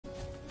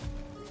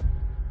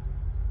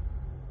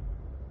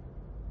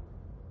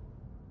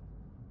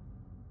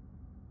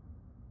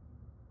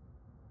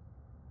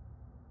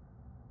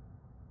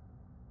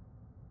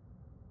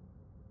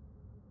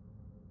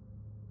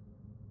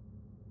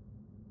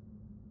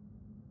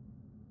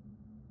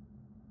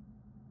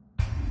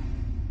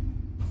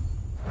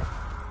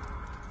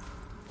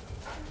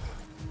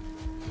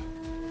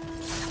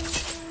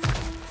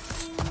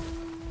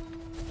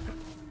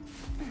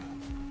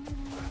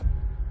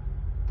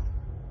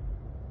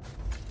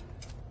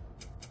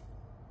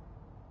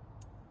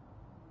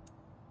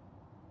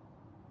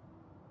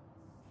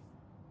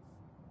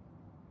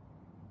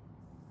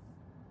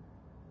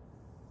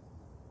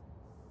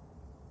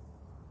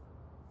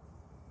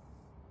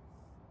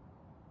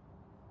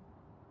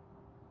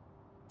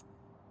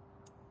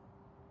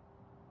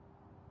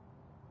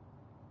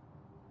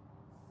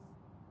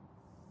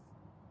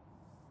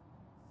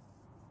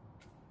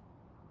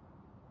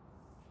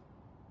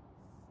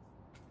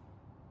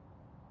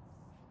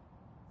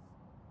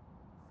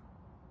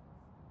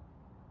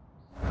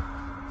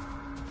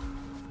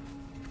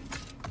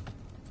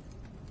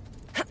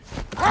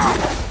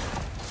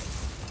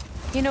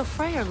You know,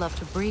 Freyr loved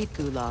to breed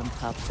Gulan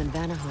pups in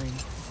Vanaheim.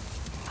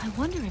 I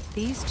wonder if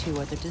these two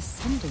are the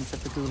descendants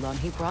of the Gulan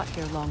he brought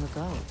here long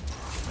ago.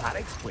 That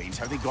explains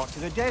how they got to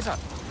the desert.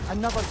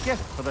 Another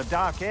gift for the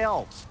Dark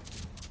Elves.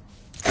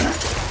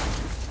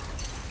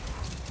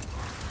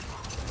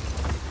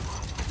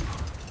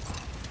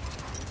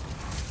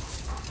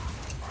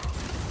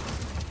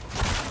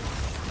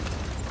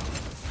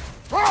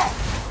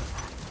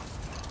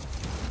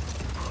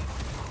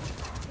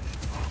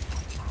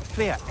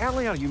 Freya,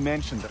 earlier you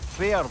mentioned that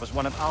Freyr was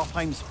one of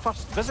Alfheim's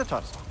first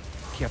visitors.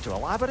 Care to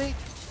elaborate?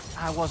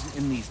 I wasn't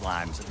in these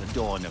lands at the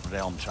dawn of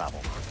realm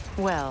travel.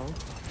 Well,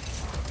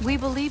 we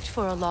believed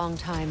for a long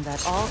time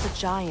that all the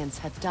giants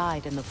had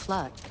died in the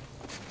flood,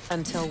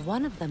 until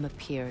one of them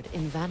appeared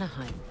in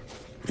Vanaheim.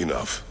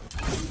 Enough.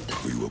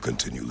 We will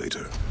continue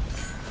later.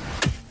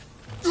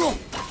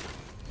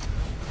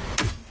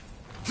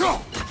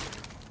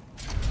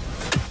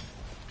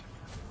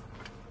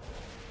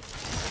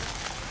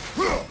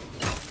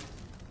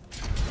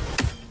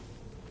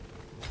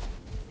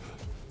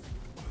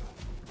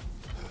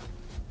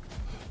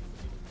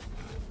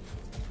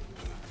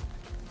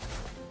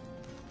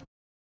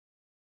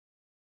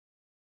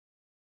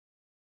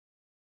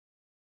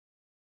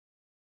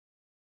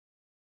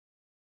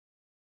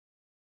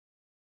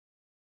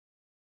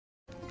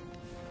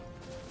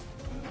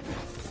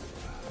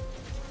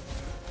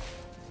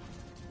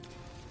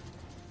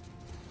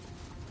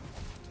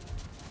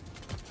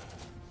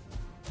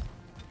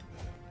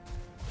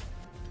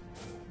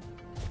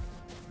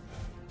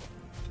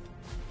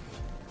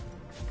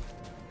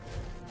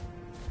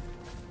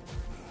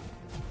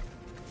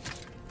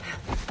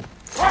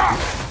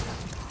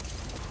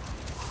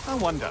 I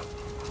wonder,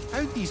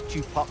 how'd these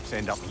two pups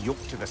end up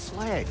yoked to the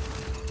sled?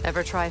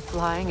 Ever try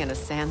flying in a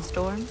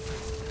sandstorm?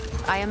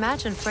 I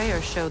imagine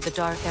Freyr showed the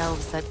Dark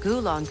Elves that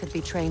Gulan could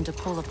be trained to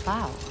pull a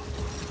plow.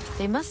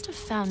 They must have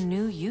found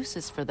new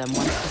uses for them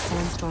once the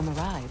sandstorm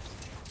arrived.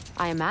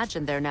 I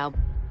imagine they're now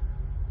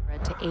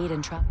bred to aid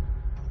in traveling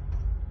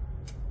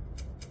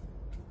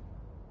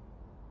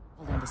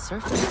the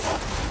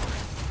surface.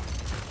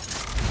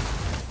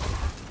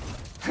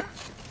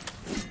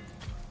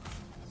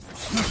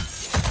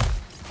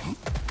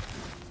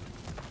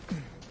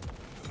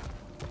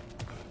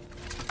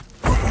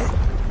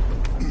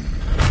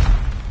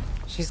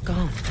 She's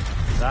gone.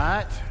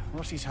 That?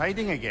 Or she's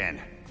hiding again.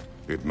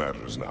 It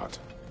matters not.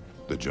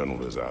 The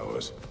journal is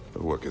ours.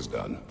 The work is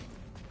done.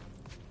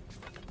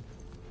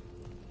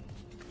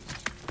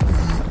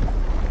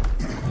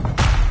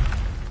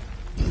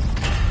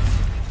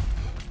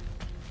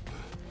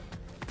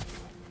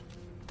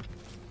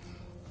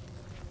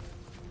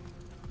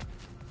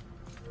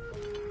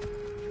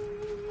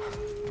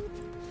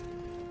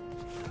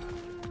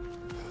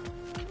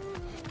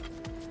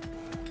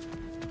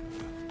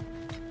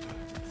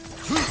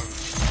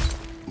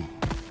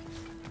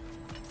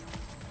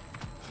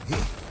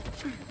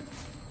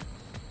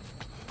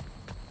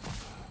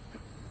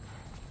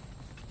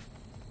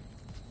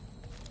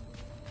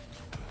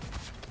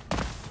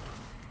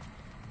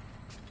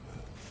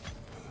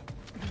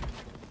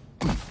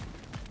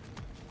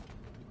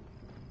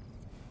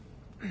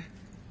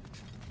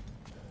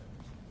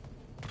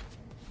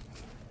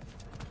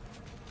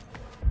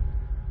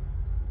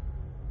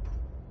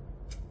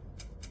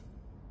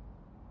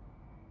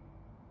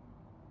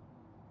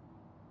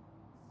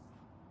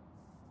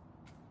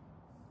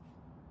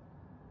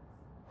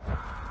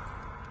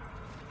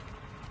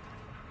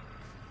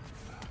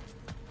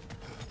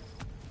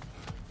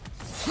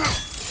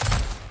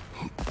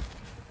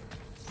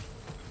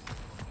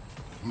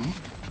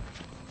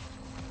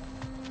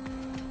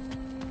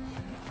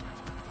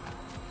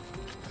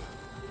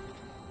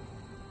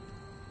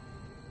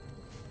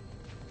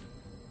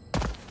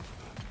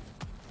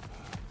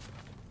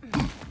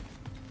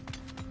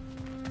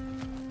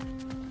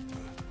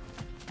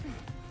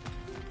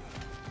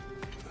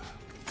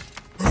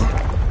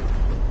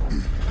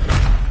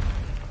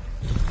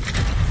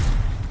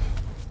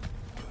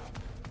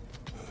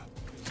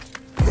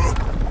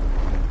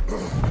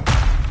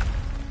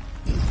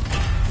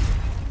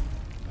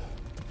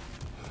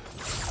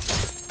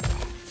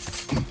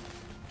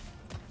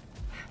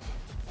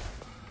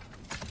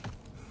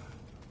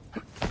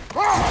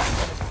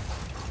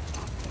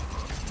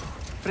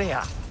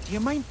 Freya, do you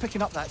mind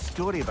picking up that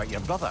story about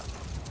your brother?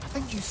 I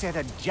think you said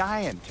a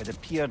giant had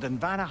appeared in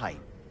Vanaheim.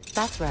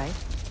 That's right.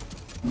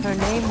 Her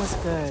name was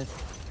Gerd,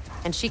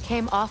 and she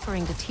came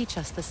offering to teach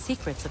us the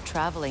secrets of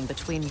traveling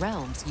between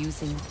realms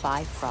using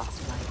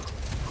Bifrost light.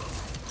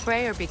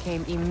 Freyr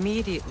became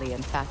immediately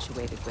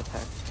infatuated with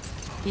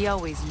her. He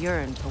always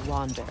yearned to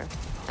wander,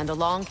 and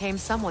along came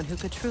someone who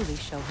could truly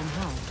show him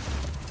how.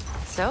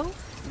 So,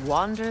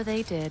 wander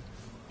they did,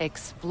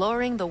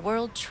 exploring the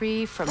world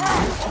tree from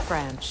root to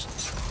branch.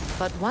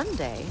 But one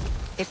day,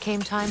 it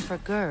came time for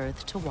Gerd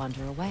to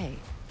wander away.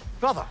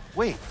 Brother,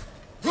 wait.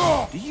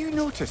 Do you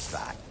notice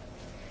that?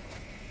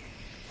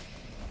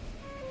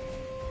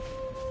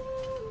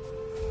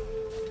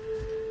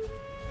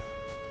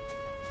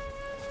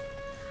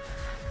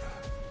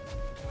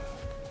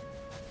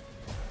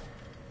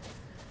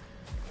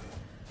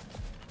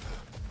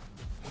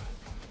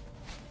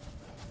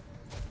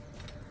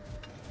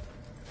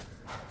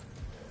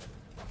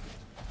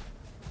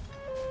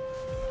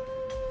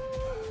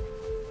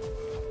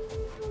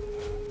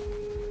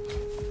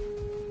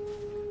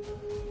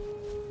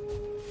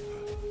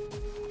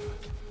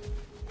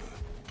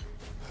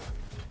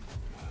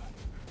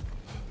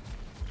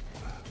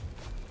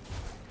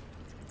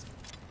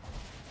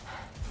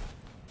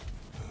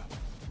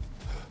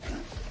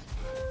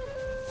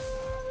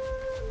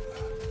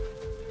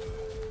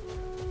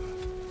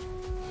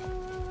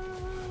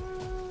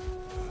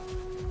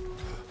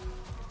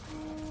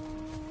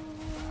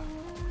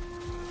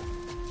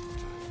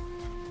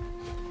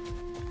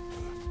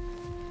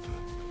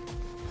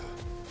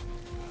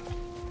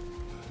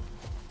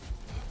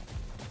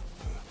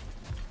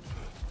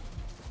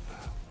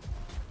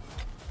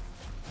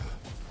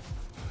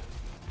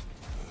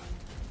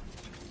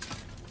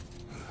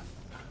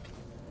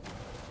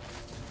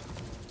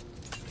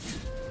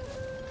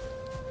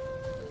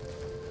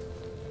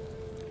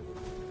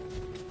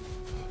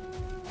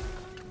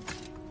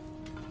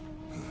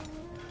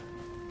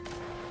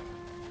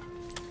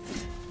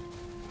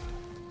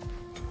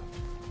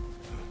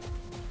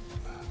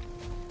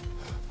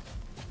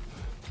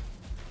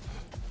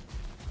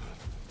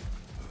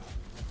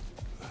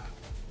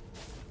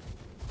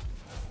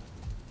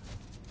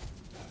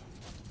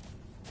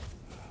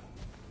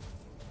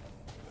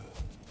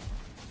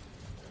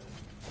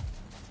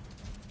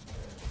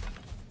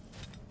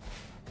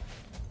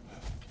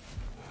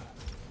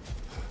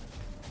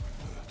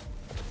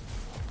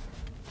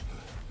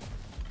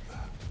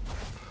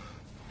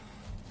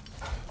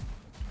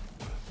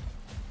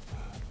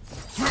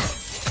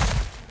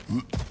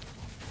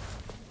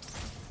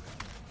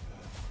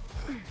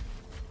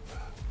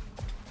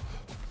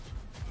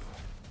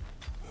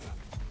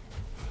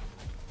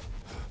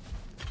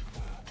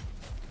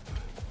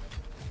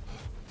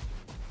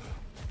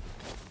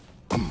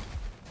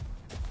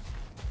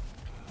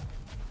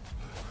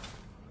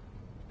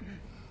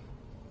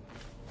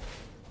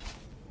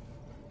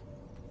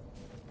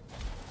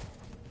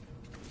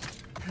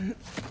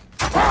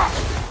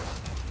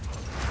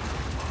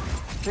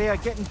 Freya,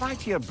 getting back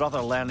to your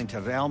brother learning to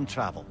realm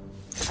travel.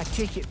 I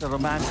take it the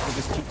romance with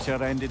his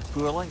teacher ended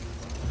poorly?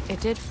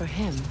 It did for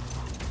him.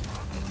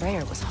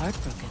 Freyr was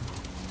heartbroken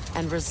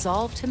and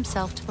resolved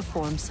himself to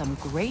perform some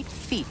great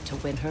feat to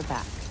win her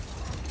back.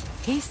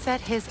 He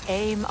set his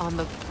aim on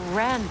the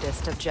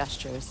grandest of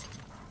gestures.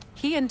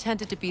 He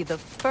intended to be the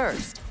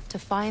first to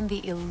find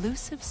the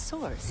elusive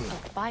source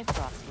of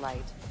Bifrost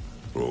light.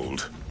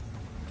 Hold.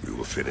 We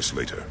will finish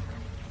later.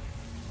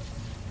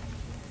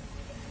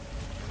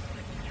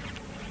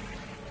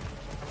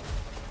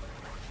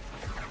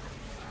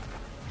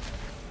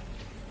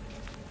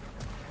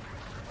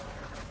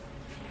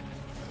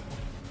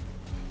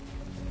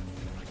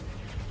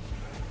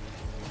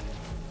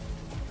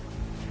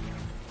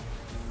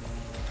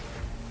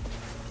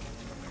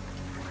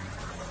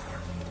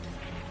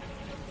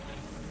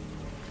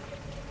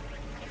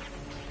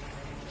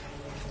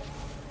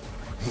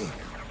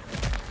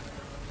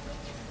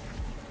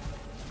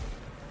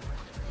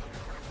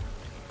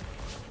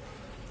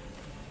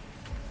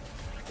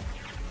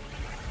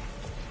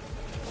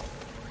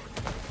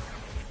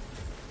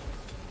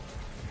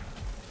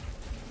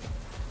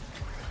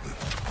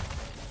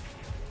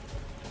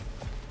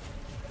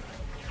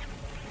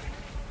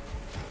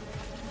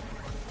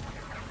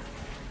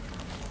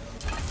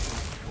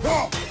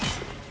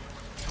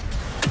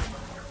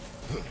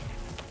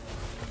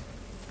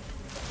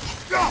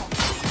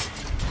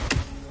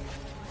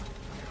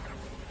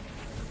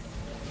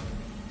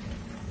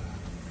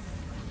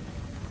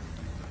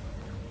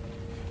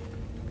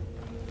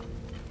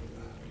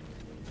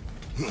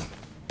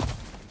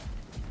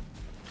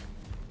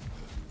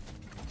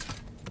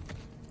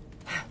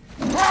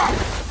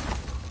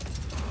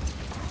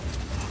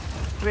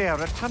 Freya,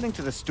 returning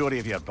to the story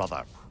of your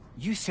brother,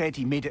 you said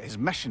he made it his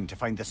mission to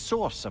find the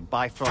source of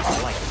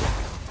Bifrost light.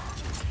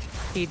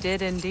 He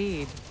did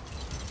indeed.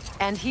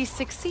 And he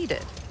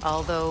succeeded,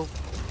 although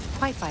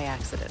quite by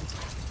accident.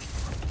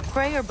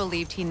 Freyr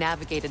believed he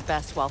navigated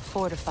best while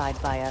fortified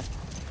by a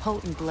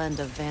potent blend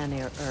of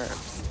Vanir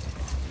herbs.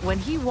 When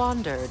he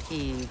wandered,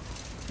 he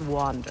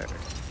wandered.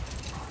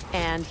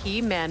 And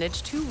he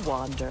managed to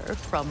wander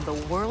from the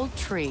World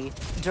Tree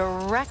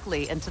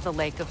directly into the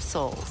Lake of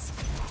Souls.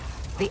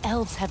 The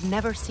elves had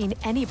never seen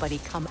anybody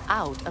come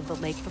out of the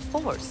lake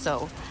before,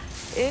 so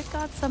it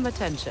got some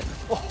attention.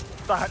 Oh,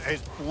 that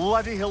is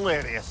bloody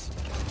hilarious.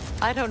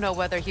 I don't know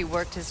whether he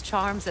worked his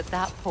charms at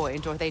that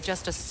point or they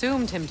just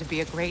assumed him to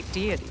be a great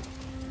deity.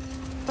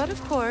 But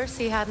of course,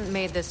 he hadn't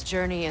made this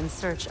journey in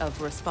search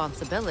of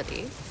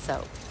responsibility,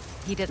 so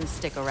he didn't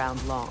stick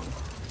around long.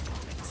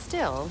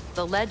 Still,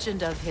 the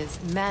legend of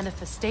his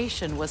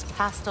manifestation was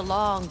passed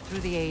along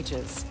through the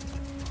ages.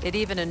 It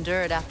even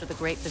endured after the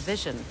Great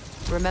Division,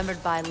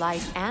 remembered by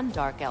Light and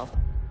Dark Elf